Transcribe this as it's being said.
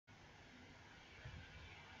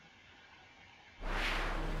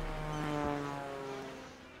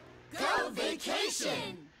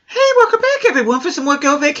Vacation! Hey, welcome back everyone for some more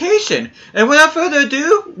Go Vacation. And without further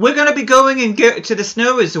ado, we're going to be going and get to the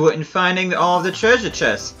snow resort and finding all the treasure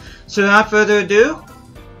chests. So without further ado,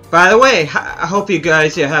 by the way, I hope you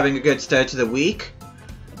guys are having a good start to the week.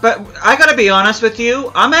 But I gotta be honest with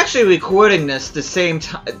you, I'm actually recording this the same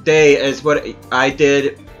day as what I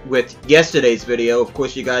did with yesterday's video. Of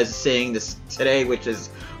course you guys are seeing this today, which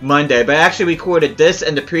is Monday, but I actually recorded this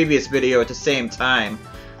and the previous video at the same time.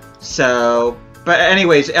 So, but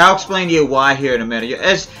anyways, I'll explain to you why here in a minute.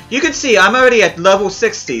 As you can see, I'm already at level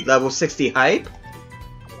 60 hype.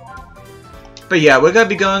 But yeah, we're gonna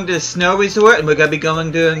be going to the snow resort and we're gonna be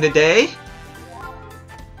going during the day.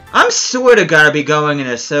 I'm sort of gonna be going in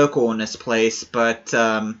a circle in this place, but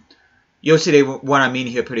you'll see what I mean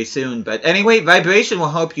here pretty soon. But anyway, vibration will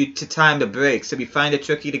help you to time the brakes. So if you find it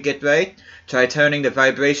tricky to get right, try turning the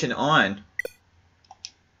vibration on.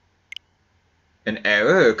 An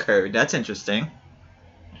error occurred. That's interesting.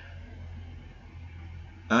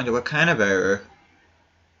 I wonder what kind of error.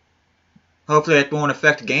 Hopefully it won't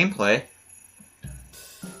affect gameplay.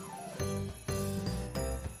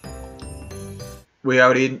 We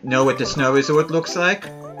already know what the snow resort looks like.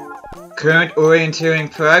 Current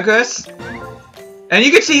orienteering progress. And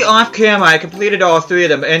you can see off camera I completed all three of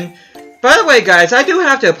them. And by the way guys, I do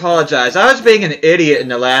have to apologize. I was being an idiot in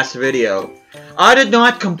the last video. I did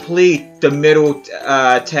not complete the middle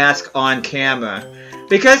task on camera.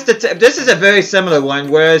 Because this is a very similar one,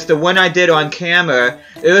 whereas the one I did on camera,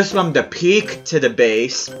 it was from the peak to the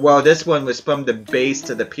base, while this one was from the base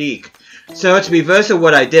to the peak. So it's reverse of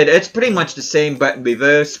what I did. It's pretty much the same but in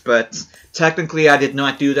reverse, but technically I did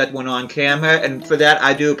not do that one on camera, and for that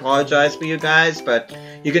I do apologize for you guys, but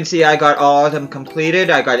you can see I got all of them completed.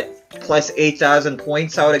 I got plus 8,000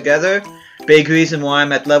 points altogether. Big reason why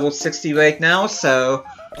I'm at level 60 right now, so...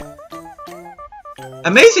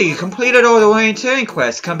 Amazing! You completed all the orienteering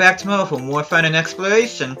quests. Come back tomorrow for more fun and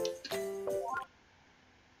exploration.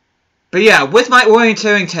 But yeah, with my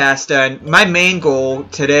orienteering task done, my main goal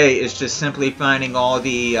today is just simply finding all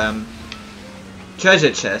the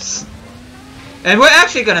treasure chests. And we're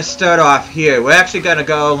actually going to start off here. We're actually going to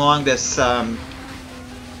go along this part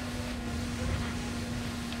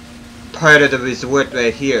of the resort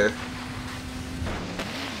right here.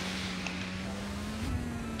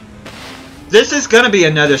 This is going to be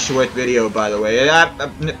another short video, by the way.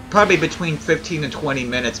 Probably between 15 and 20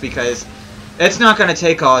 minutes, because it's not going to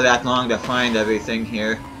take all that long to find everything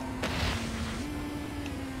here.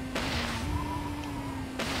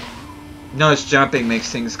 Notice jumping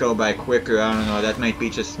makes things go by quicker. I don't know, that might be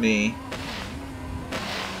just me.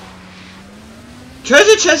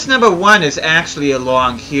 Treasure chest number 1 is actually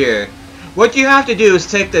along here. What you have to do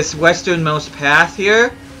is take this westernmost path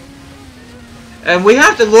here. And we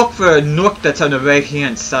have to look for a nook that's on the right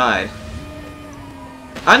hand side.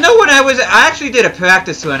 I know when I actually did a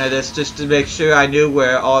practice run of this just to make sure I knew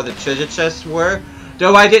where all the treasure chests were.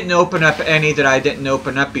 Though I didn't open up any that I didn't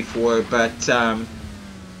open up before, but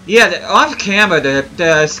yeah, off camera the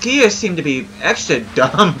skiers seem to be extra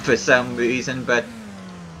dumb for some reason, but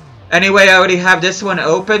anyway, I already have this one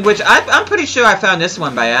open, which I'm pretty sure I found this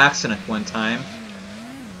one by accident one time.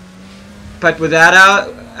 But with that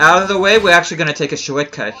out of the way, we're actually going to take a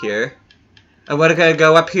shortcut here. And we're going to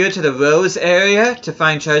go up here to the Rose area to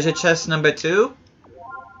find treasure chest number 2.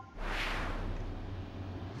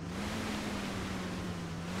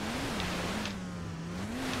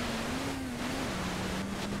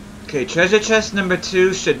 Okay, treasure chest number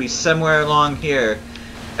 2 should be somewhere along here.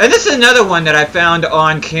 And this is another one that I found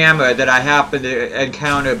on camera that I happened to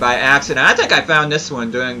encounter by accident. I think I found this one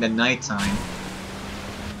during the nighttime.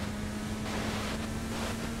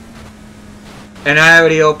 And I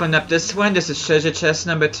already opened up this one. This is treasure chest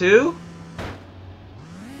number 2.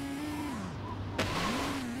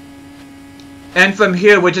 And from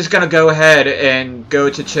here, we're just going to go ahead and go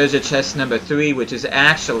to treasure chest number 3, which is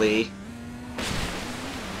actually...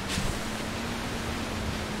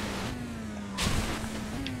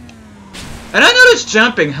 And I noticed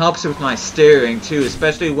jumping helps with my steering too,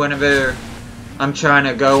 especially whenever I'm trying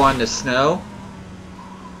to go on the snow.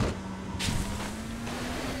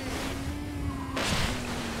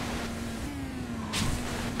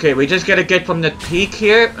 Okay, we just gotta get from the peak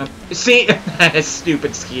here. See?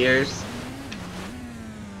 Stupid skiers.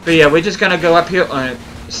 But yeah, we're just gonna go up here on a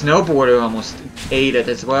snowboarder almost ate it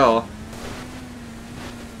as well.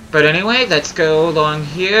 But anyway, let's go along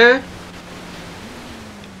here.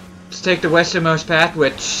 Let's take the westernmost path,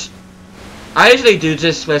 which I usually do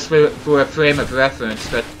just for a frame of reference,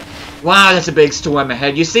 but wow, that's a big storm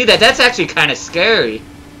ahead. You see that? That's actually kind of scary.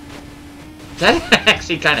 That's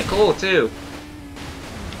actually kind of cool, too.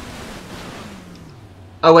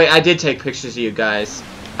 Oh wait, I did take pictures of you guys.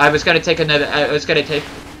 I was gonna take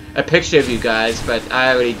a picture of you guys, but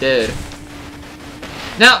I already did.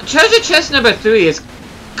 Now, treasure chest number 3 is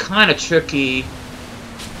kind of tricky.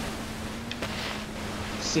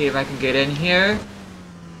 Let's see if I can get in here.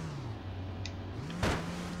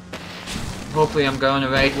 Hopefully I'm going the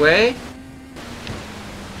right way.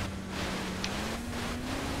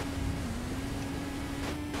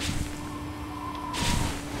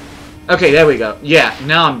 Okay, there we go. Yeah,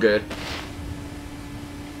 now I'm good.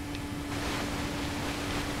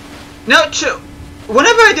 Now,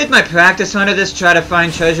 whenever I did my practice run of this, try to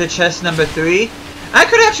find treasure chest number 3, I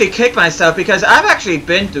could actually kick myself because I've actually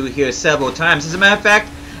been through here several times. As a matter of fact,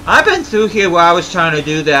 I've been through here while I was trying to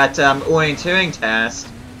do that orienteering task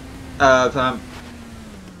of,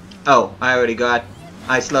 oh,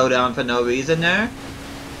 I slowed down for no reason there.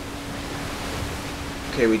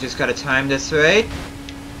 Okay, we just gotta time this right.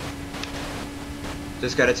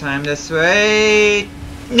 Just gotta time this right.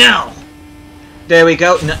 No! There we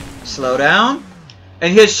go. No, slow down.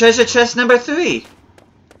 And here's treasure chest number 3.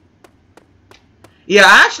 Yeah,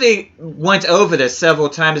 I actually went over this several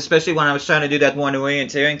times, especially when I was trying to do that one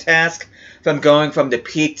orienteering task from going from the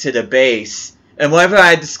peak to the base. And whenever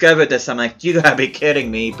I discovered this, I'm like, you gotta be kidding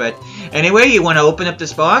me. But anyway, you want to open up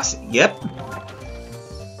this box? Yep.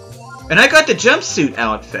 And I got the jumpsuit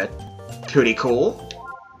outfit. Pretty cool.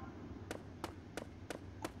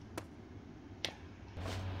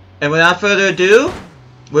 And without further ado,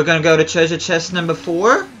 we're gonna go to treasure chest number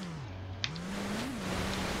 4.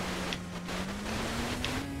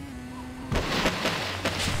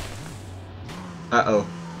 Uh-oh.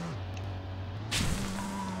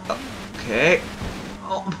 Okay.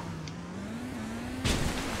 Oh.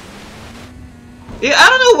 Yeah, I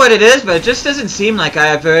don't know what it is, but it just doesn't seem like I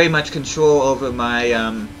have very much control over my,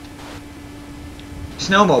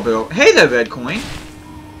 snowmobile. Hey there, Red Coin.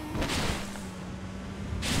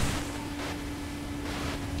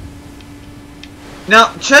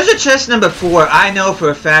 Now, treasure chest number 4, I know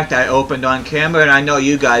for a fact I opened on camera, and I know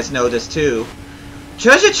you guys know this too.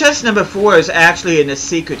 Treasure chest number 4 is actually in the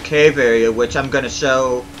secret cave area, which I'm going to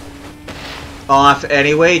show off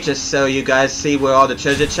anyway, just so you guys see where all the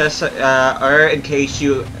treasure chests are, in case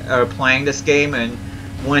you are playing this game and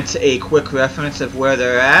want a quick reference of where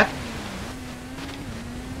they're at.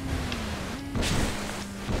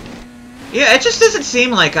 Yeah, it just doesn't seem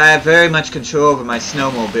like I have very much control over my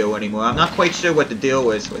snowmobile anymore. I'm not quite sure what the deal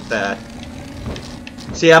is with that.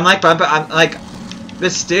 See, I'm like, the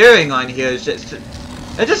steering on here is just,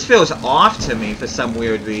 it just feels off to me for some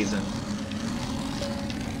weird reason.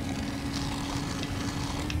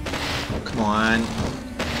 Come on.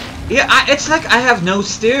 Yeah, it's like I have no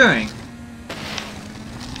steering.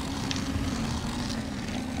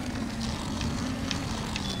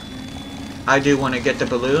 I do want to get the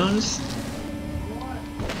balloons.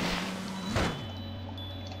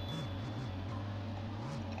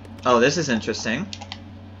 Oh, this is interesting.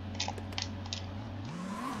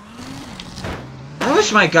 I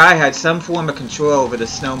wish my guy had some form of control over the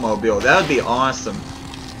snowmobile. That would be awesome.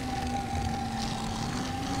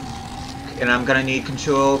 And I'm gonna need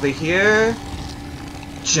control over here.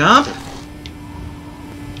 Jump!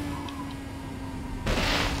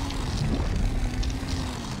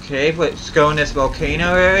 Okay, let's go in this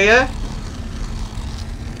volcano area.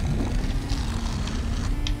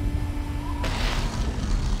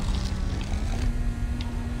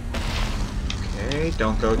 Okay,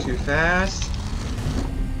 don't go too fast.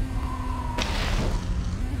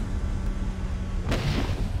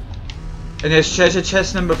 And there's treasure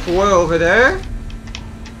chest number 4 over there.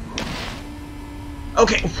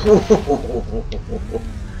 Okay.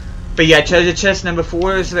 But yeah, treasure chest number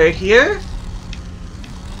 4 is right here.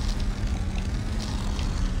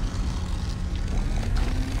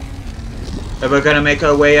 And we're gonna make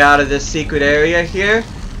our way out of this secret area here.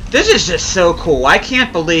 This is just so cool. I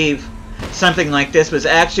can't believe something like this was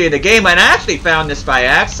actually in the game, and I actually found this by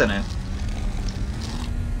accident.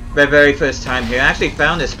 The very first time here. I actually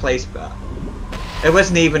found this place. It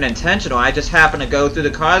wasn't even intentional. I just happened to go through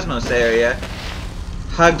the Cosmos area,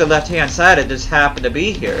 hug the left-hand side, and just happened to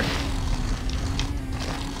be here.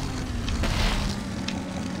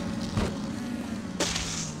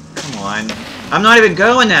 Come on. I'm not even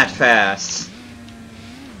going that fast.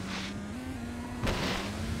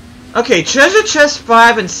 Okay, treasure chest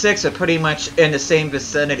 5 and 6 are pretty much in the same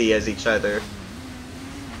vicinity as each other.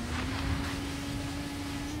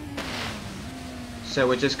 So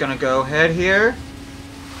we're just gonna go ahead here.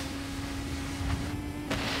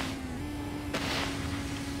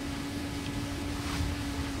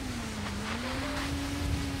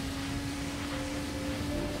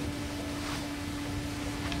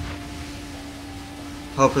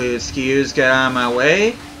 Hopefully the skiers get out of my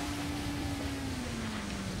way.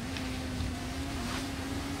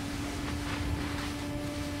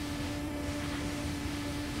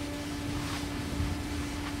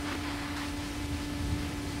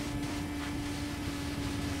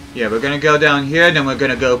 Yeah, we're gonna go down here, then we're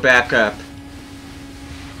gonna go back up.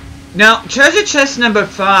 Now, treasure chest number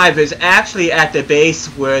 5 is actually at the base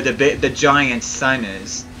where the giant sun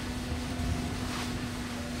is.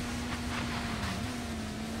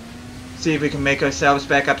 See if we can make ourselves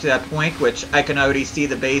back up to that point, which I can already see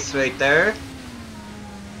the base right there.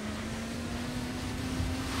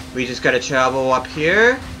 We just gotta travel up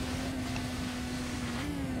here.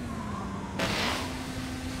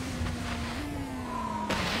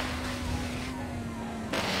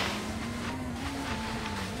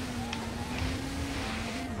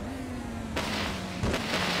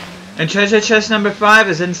 And treasure chest number 5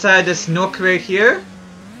 is inside this nook right here.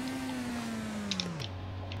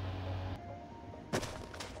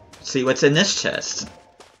 Let's see what's in this chest.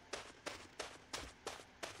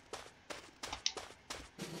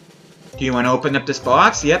 Do you want to open up this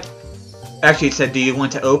box? Yep. Actually, it said, do you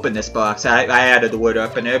want to open this box? I added the word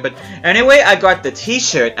up in there, but anyway, I got the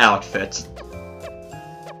t-shirt outfit.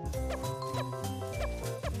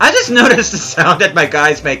 I just noticed the sound that my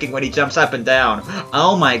guy's making when he jumps up and down.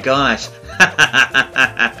 Oh my gosh.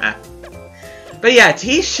 But yeah,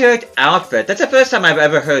 t-shirt outfit. That's the first time I've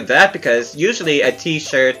ever heard that, because usually a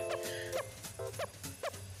t-shirt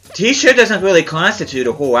doesn't really constitute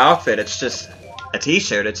a whole outfit. It's just a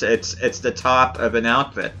t-shirt. It's the top of an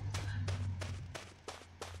outfit.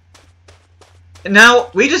 Now,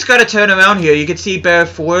 we just gotta turn around here. You can see Bear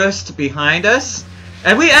Forest behind us.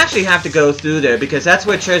 And we actually have to go through there, because that's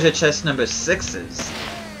where treasure chest number 6 is.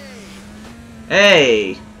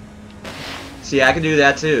 Hey! See, I can do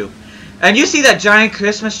that too. And you see that giant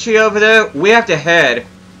Christmas tree over there? We have to head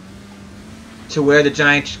to where the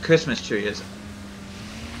giant Christmas tree is.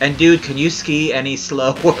 And dude, can you ski any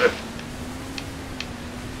slower?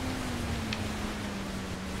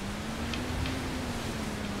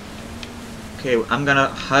 Okay, I'm gonna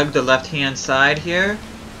hug the left-hand side here.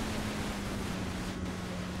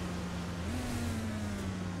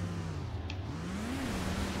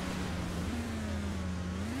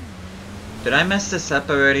 Did I mess this up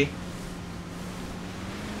already?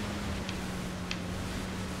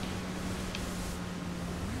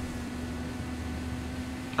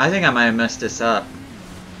 I think I might have messed this up.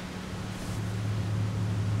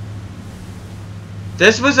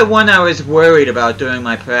 This was the one I was worried about during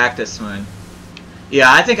my practice run.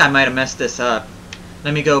 Yeah, I think I might have messed this up.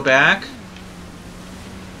 Let me go back.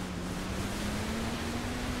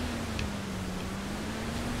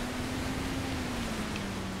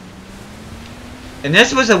 And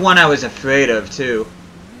this was the one I was afraid of, too.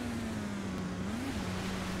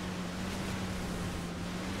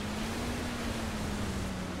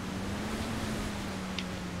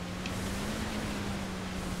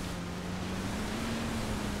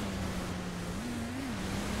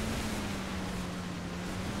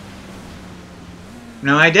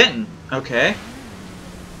 No, I didn't. Okay.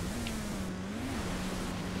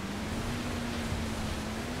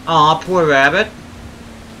 Aw, poor rabbit.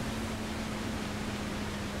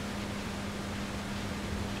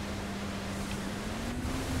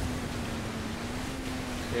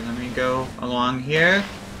 Okay, let me go along here.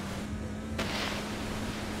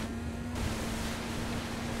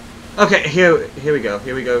 Okay, here we go.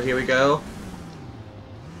 Here we go.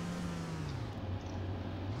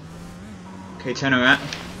 Okay, turn around.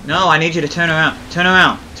 No, I need you to turn around. Turn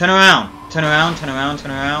around. Turn around. Turn around. Turn around.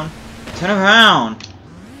 Turn around. Turn around.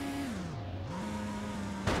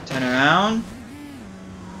 Turn around.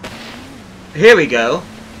 Here we go.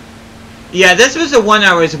 Yeah, this was the one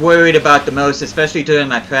I was worried about the most, especially during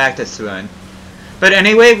my practice run. But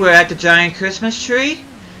anyway, we're at the giant Christmas tree.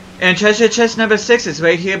 And treasure chest number 6 is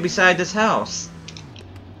right here beside this house.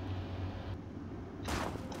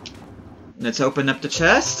 Let's open up the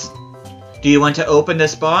chest. Do you want to open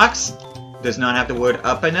this box? Does not have the word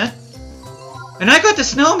up in it. And I got the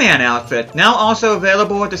snowman outfit, now also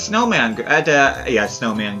available at the snowman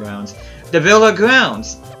grounds. The Villa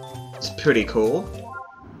grounds. It's pretty cool.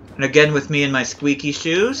 And again with me in my squeaky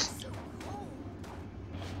shoes.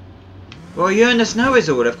 Well, you're in the snow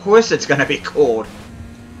resort, of course it's gonna be cold.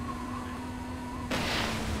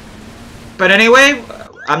 But anyway,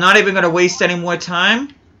 I'm not even gonna waste any more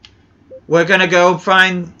time. We're gonna go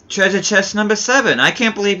find treasure chest number 7. I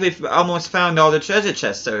can't believe we've almost found all the treasure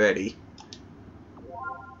chests already.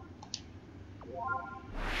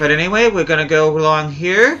 But anyway, we're gonna go along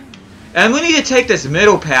here. And we need to take this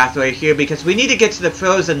middle path right here because we need to get to the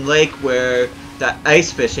frozen lake where the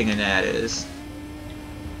ice fishing in that is.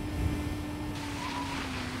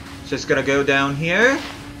 Just gonna go down here.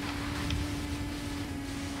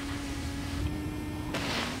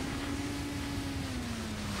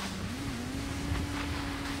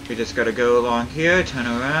 We just gotta go along here, turn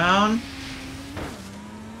around.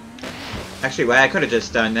 Actually, well, I could have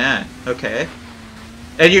just done that. Okay.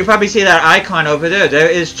 And you can probably see that icon over there. There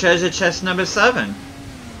is treasure chest number 7.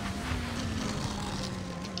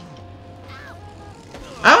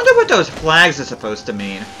 I wonder what those flags are supposed to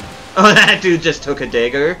mean. Oh, that dude just took a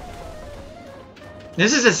digger.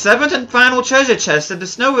 This is the 7th and final treasure chest of the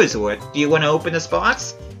Snow Resort. Do you want to open this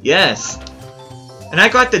box? Yes. And I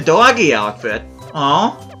got the doggy outfit.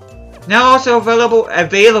 Aw. Now also available at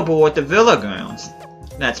the Villa grounds.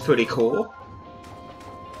 That's pretty cool.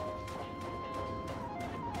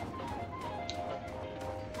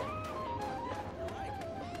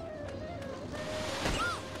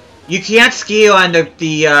 You can't ski on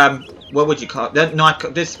the what would you call it?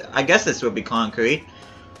 Not this. I guess this would be concrete.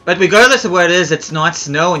 But regardless of what it is, it's not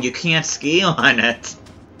snow and you can't ski on it.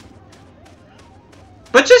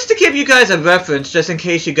 But just to give you guys a reference, just in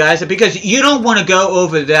case you guys, because you don't want to go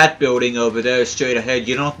over that building over there straight ahead.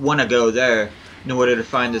 You don't want to go there in order to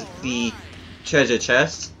find the treasure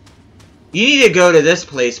chest. You need to go to this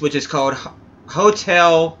place, which is called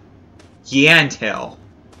Hotel Yantel.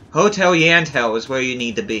 Hotel Yantel is where you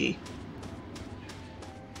need to be.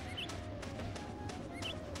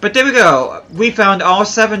 But there we go. We found all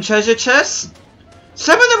 7 treasure chests.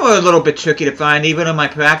 Some of them were a little bit tricky to find, even on my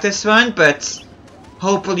practice run, but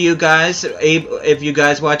hopefully you guys, if you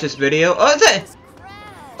guys watch this video... Oh,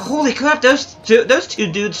 holy crap, those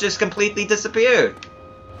two dudes just completely disappeared.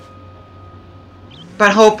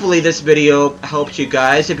 But hopefully this video helps you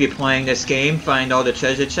guys, if you're playing this game, find all the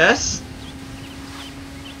treasure chests.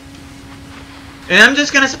 And I'm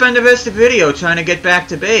just gonna spend the rest of the video trying to get back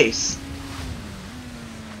to base.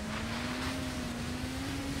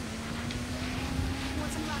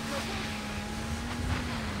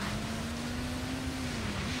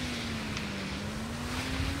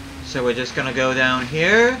 So we're just gonna go down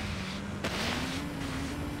here.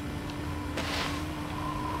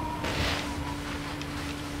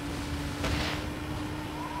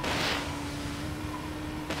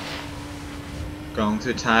 Going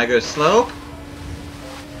through Tiger Slope.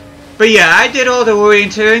 But yeah, I did all the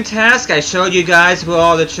orienteering tasks. I showed you guys where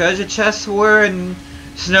all the treasure chests were in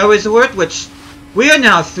Snow Resort, which we are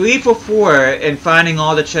now 3 for 4 in finding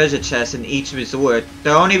all the treasure chests in each resort.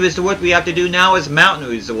 The only resort we have to do now is Mountain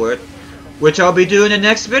Resort, which I'll be doing in the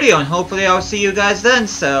next video, and hopefully I'll see you guys then.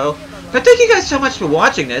 So, but thank you guys so much for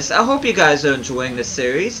watching this. I hope you guys are enjoying this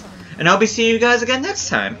series, and I'll be seeing you guys again next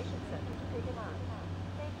time.